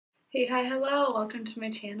Hey, hi, hello, welcome to my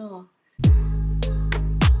channel.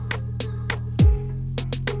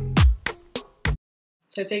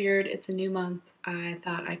 So I figured it's a new month. I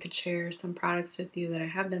thought I could share some products with you that I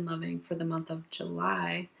have been loving for the month of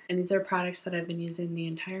July. And these are products that I've been using the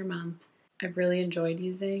entire month. I've really enjoyed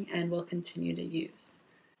using and will continue to use.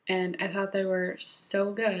 And I thought they were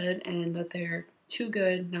so good and that they're too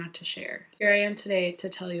good not to share. Here I am today to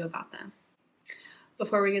tell you about them.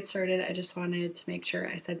 Before we get started, I just wanted to make sure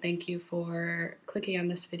I said thank you for clicking on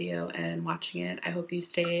this video and watching it. I hope you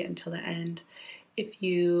stay until the end. If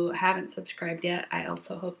you haven't subscribed yet, I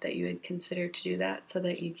also hope that you would consider to do that so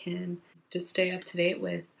that you can just stay up to date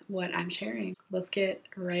with what I'm sharing. Let's get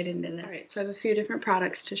right into this. All right, so I have a few different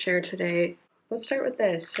products to share today. Let's start with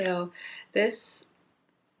this. So this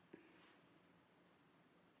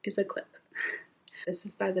is a clip. This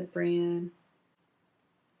is by the brand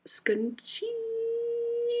Scunchi.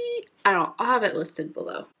 I'll have it listed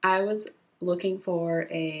below. I was looking for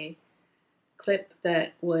a clip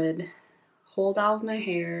that would hold all of my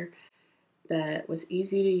hair, that was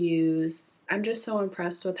easy to use. I'm just so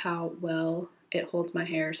impressed with how well it holds my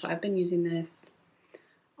hair. So I've been using this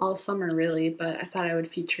all summer really, but I thought I would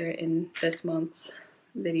feature it in this month's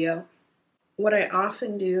video. What I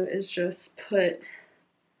often do is just put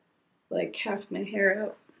like half my hair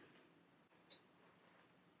out.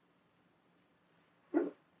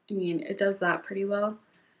 I mean, it does that pretty well,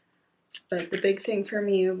 but the big thing for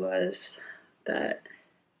me was that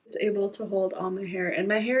it's able to hold all my hair, and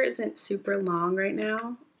my hair isn't super long right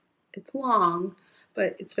now. It's long,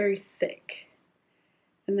 but it's very thick,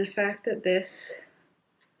 and the fact that this,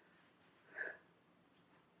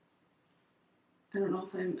 I don't know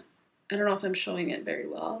if I'm showing it very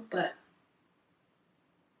well, but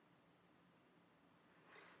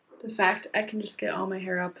the fact I can just get all my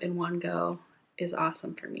hair up in one go is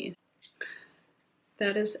awesome for me.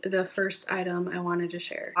 That is the first item I wanted to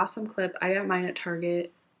share. Awesome clip. I got mine at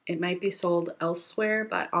Target. It might be sold elsewhere,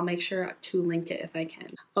 but I'll make sure to link it if I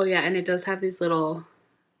can. Oh yeah, and it does have these little,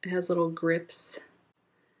 it has little grips.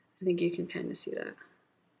 I think you can kind of see that.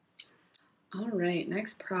 All right,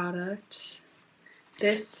 next product.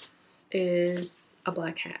 This is a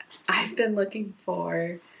black hat. I've been looking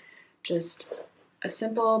for just a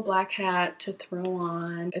simple black hat to throw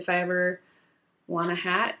on. If I ever want a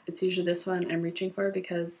hat, it's usually this one I'm reaching for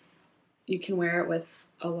because you can wear it with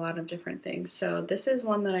a lot of different things. So this is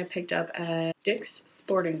one that I picked up at Dick's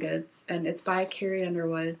Sporting Goods, and it's by Carrie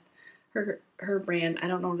Underwood. Her brand, I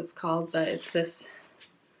don't know what it's called, but it's this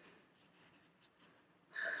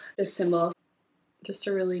symbol. Just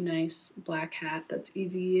a really nice black hat that's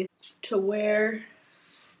easy to wear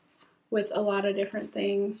with a lot of different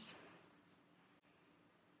things.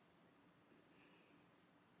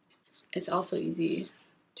 It's also easy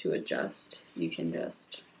to adjust. You can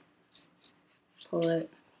just pull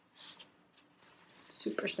it.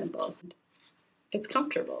 Super simple. It's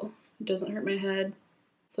comfortable. It doesn't hurt my head.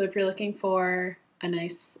 So if you're looking for a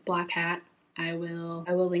nice black hat, I will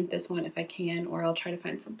link this one if I can, or I'll try to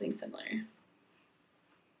find something similar.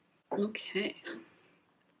 Okay.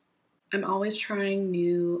 I'm always trying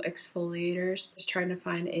new exfoliators, just trying to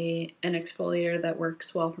find an exfoliator that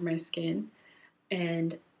works well for my skin.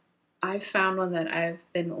 And I've found one that I've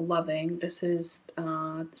been loving. This is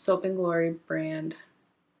the Soap & Glory brand.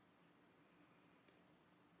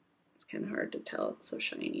 It's kind of hard to tell, it's so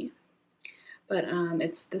shiny. But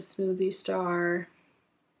it's the Smoothie Star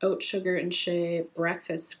Oat Sugar and Shea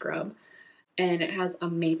Breakfast Scrub, and it has a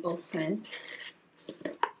maple scent.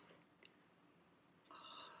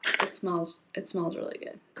 It smells really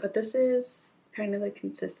good. But this is kind of the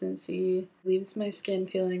consistency. Leaves my skin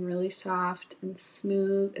feeling really soft and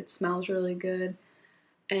smooth. It smells really good,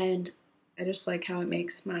 and I just like how it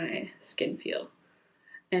makes my skin feel.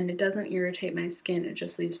 And it doesn't irritate my skin, it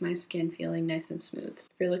just leaves my skin feeling nice and smooth. If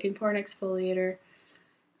you're looking for an exfoliator,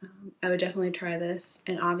 I would definitely try this.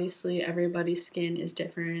 And obviously everybody's skin is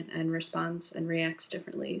different and responds and reacts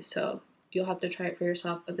differently, so you'll have to try it for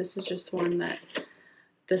yourself. But this is just one that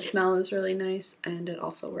the smell is really nice and it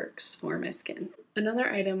also works for my skin. Another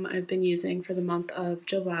item I've been using for the month of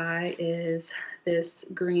July is this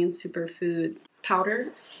green superfood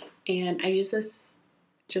powder, and I use this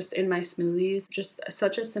just in my smoothies. Just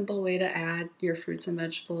such a simple way to add your fruits and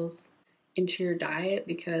vegetables into your diet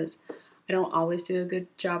because I don't always do a good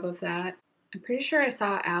job of that. I'm pretty sure I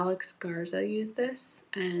saw Alex Garza use this,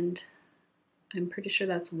 and I'm pretty sure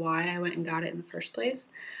that's why I went and got it in the first place.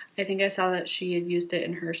 I think I saw that she had used it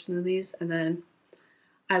in her smoothies, and then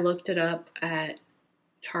I looked it up at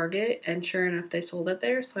Target, and sure enough they sold it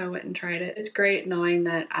there, so I went and tried it. It's great knowing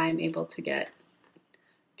that I'm able to get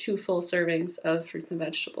 2 full servings of fruits and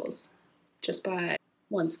vegetables just by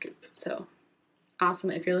 1 scoop. So awesome.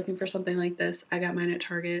 If you're looking for something like this, I got mine at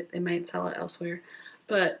Target. They might sell it elsewhere,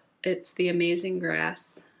 but it's the Amazing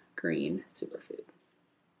Grass Green Superfood.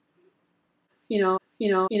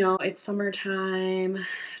 It's summertime.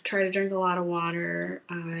 Try to drink a lot of water.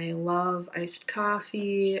 I love iced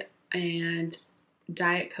coffee, and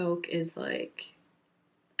Diet Coke is like,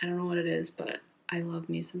 I don't know what it is, but I love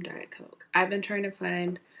me some Diet Coke. I've been trying to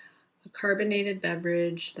find a carbonated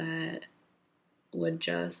beverage that would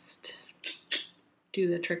just do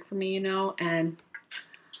the trick for me, and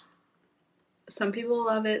some people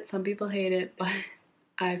love it, some people hate it, but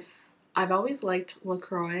I've always liked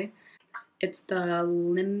LaCroix. It's the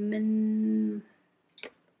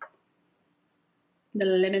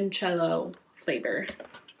limoncello flavor.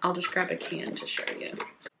 I'll just grab a can to show you.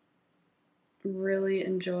 Really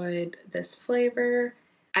enjoyed this flavor.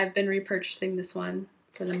 I've been repurchasing this one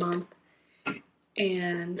for the month,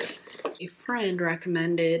 and a friend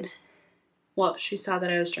recommended, well, she saw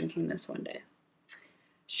that I was drinking this one day.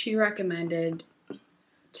 She recommended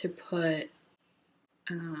to put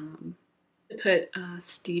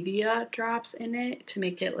stevia drops in it to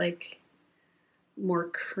make it like more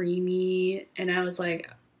creamy, and I was like,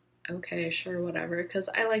 okay, sure, whatever, because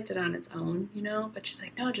I liked it on its own, but she's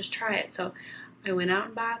like, no, just try it. So I went out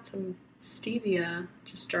and bought some stevia,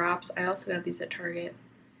 just drops. I also got these at Target,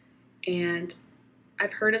 and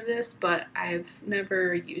I've heard of this, but I've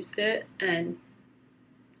never used it, and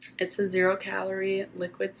it's a 0-calorie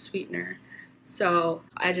liquid sweetener. So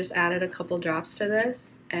I just added a couple drops to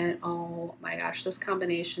this, and oh my gosh, this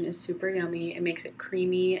combination is super yummy. It makes it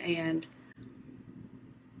creamy, and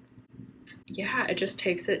yeah, it just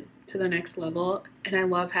takes it to the next level. And I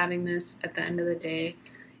love having this at the end of the day.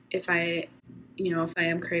 If I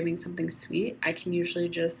am craving something sweet, I can usually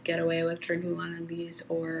just get away with drinking one of these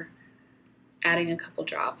or adding a couple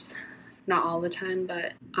drops. Not all the time,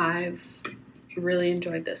 but I've really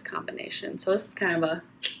enjoyed this combination. So this is kind of a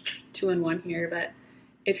 2-in-1 here, but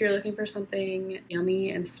if you're looking for something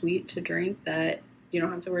yummy and sweet to drink that you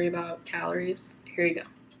don't have to worry about calories, here you go.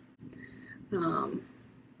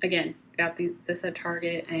 Again, got this at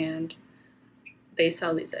Target, and they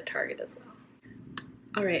sell these at Target as well.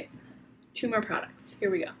 All right, 2 more products. Here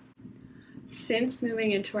we go. Since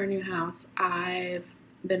moving into our new house, I've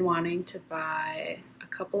been wanting to buy a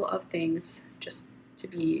couple of things just to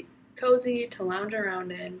be cozy, to lounge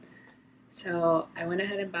around in. So I went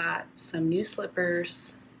ahead and bought some new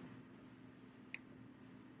slippers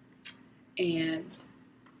and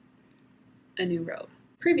a new robe.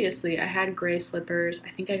 Previously, I had gray slippers. I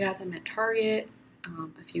think I got them at Target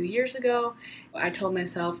a few years ago. I told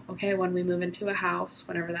myself, okay, when we move into a house,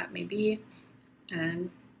 whenever that may be, and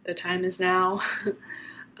the time is now,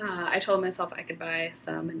 I told myself I could buy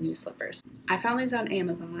some new slippers. I found these on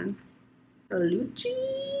Amazon.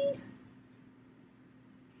 Lucci.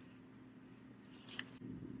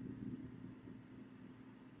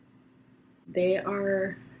 They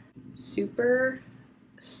are super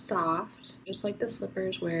soft, just like the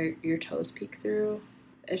slippers where your toes peek through.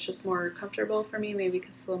 It's just more comfortable for me, maybe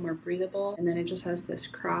because it's a little more breathable. And then it just has this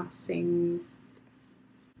crossing,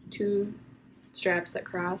 2 straps that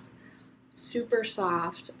cross. Super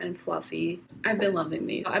soft and fluffy. I've been loving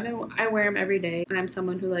these. I wear them every day. I'm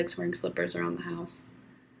someone who likes wearing slippers around the house.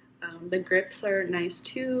 The grips are nice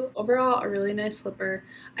too. Overall, a really nice slipper.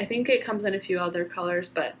 I think it comes in a few other colors,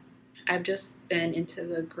 but I've just been into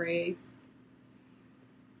the gray.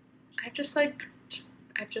 I've just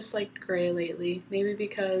liked gray lately. Maybe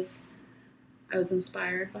because I was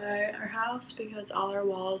inspired by our house, because all our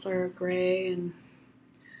walls are gray, and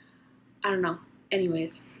I don't know.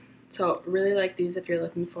 Anyways, so really like these if you're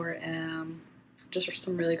looking for just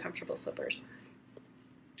some really comfortable slippers.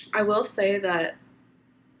 I will say that,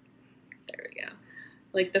 there we go,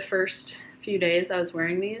 like the first few days I was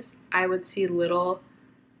wearing these, I would see little,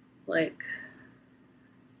 like,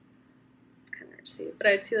 it's kind of hard to see, but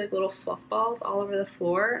I'd see like little fluff balls all over the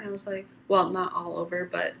floor, and I was like, well, not all over,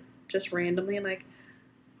 but just randomly, I'm like,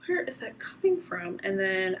 where is that coming from? And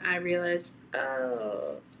then I realized,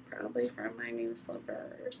 oh, it's probably from my new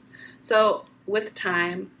slippers. So with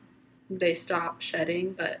time, they stop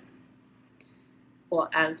shedding, but, well,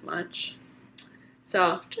 as much.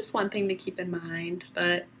 So just one thing to keep in mind,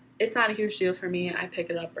 but it's not a huge deal for me. I pick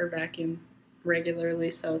it up or vacuum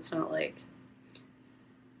regularly, so it's not like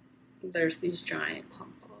there's these giant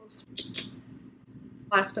clump balls.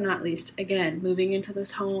 Last but not least, again, moving into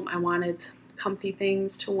this home, I wanted comfy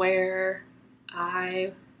things to wear.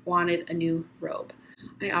 I wanted a new robe.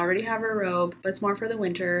 I already have a robe, but it's more for the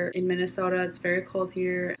winter. In Minnesota, it's very cold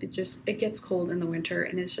here. It gets cold in the winter,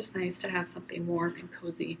 and it's just nice to have something warm and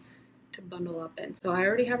cozy to bundle up in. So I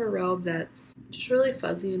already have a robe that's just really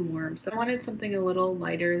fuzzy and warm. So I wanted something a little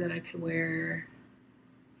lighter that I could wear,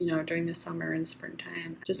 during the summer and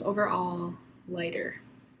springtime. Just overall lighter.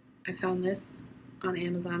 I found this on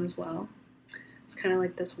Amazon as well. It's kind of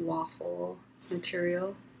like this waffle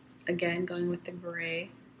material. Again, going with the gray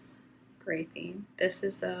theme. This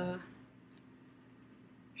is the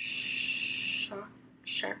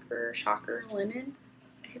shocker linen.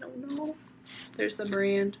 I don't know. There's the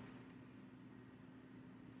brand.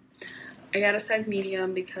 I got a size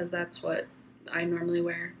medium because that's what I normally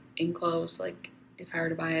wear in clothes. Like if I were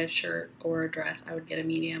to buy a shirt or a dress, I would get a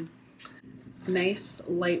medium. Nice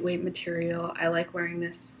lightweight material. I like wearing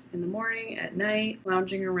this in the morning, at night,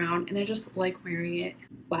 lounging around, and I just like wearing it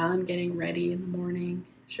while I'm getting ready in the morning.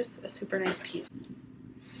 It's just a super nice piece.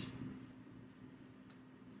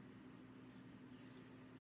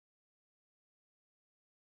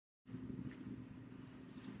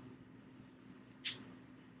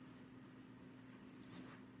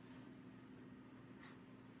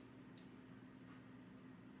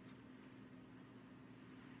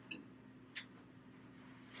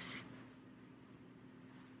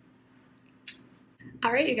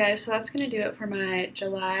 Alright, you guys, so that's going to do it for my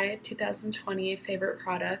July 2020 favorite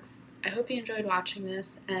products. I hope you enjoyed watching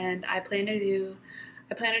this, and I plan to do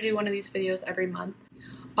one of these videos every month.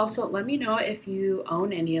 Also, let me know if you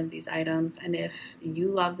own any of these items and if you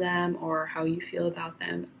love them or how you feel about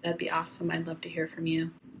them. That'd be awesome. I'd love to hear from you.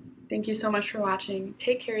 Thank you so much for watching.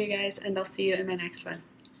 Take care, you guys, and I'll see you in my next one.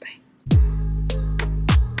 Bye.